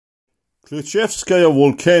Klyuchevskaya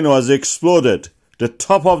volcano has exploded. The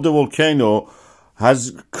top of the volcano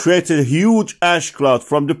has created a huge ash cloud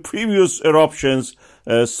from the previous eruptions,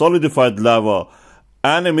 solidified lava,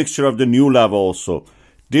 and a mixture of the new lava also.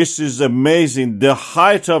 This is amazing. The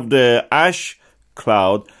height of the ash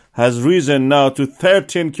cloud has risen now to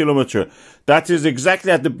 13 kilometers. That is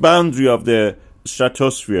exactly at the boundary of the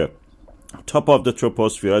stratosphere. Top of the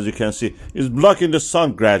troposphere, as you can see, is blocking the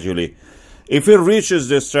sun gradually. If it reaches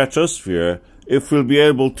the stratosphere, it will be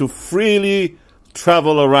able to freely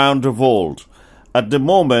travel around the world. At the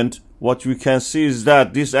moment, what we can see is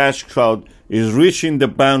that this ash cloud is reaching the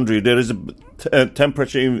boundary. There is a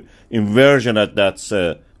temperature inversion at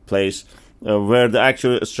that place, where the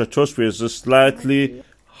actual stratosphere is slightly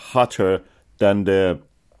hotter than the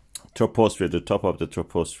troposphere, the top of the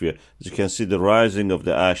troposphere. As you can see, the rising of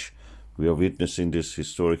the ash, we are witnessing this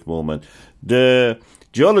historic moment. The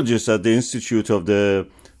geologists at the Institute of the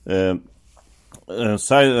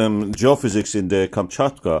Geophysics in the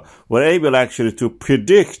Kamchatka were able actually to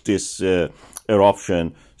predict this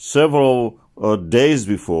eruption several days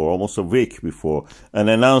before, almost a week before, and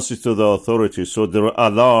announced it to the authorities. So the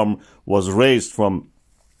alarm was raised from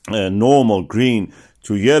normal green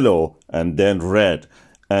to yellow and then red.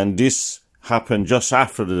 And this happened just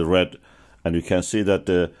after the red, and you can see that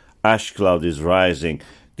the ash cloud is rising.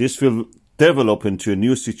 This will develop into a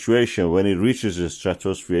new situation when it reaches the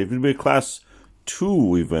stratosphere. It will be class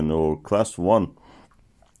 2 even, or class 1.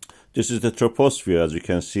 This is the troposphere. As you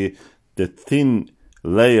can see, the thin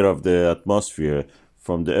layer of the atmosphere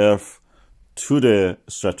from the Earth to the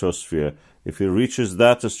stratosphere. If it reaches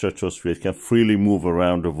that stratosphere, it can freely move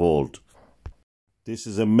around the world. This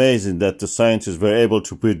is amazing that the scientists were able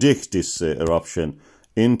to predict this eruption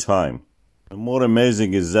in time. And more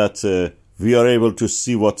amazing is that we are able to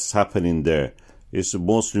see what's happening there. It's the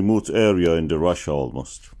most remote area in the Russia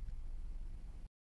almost.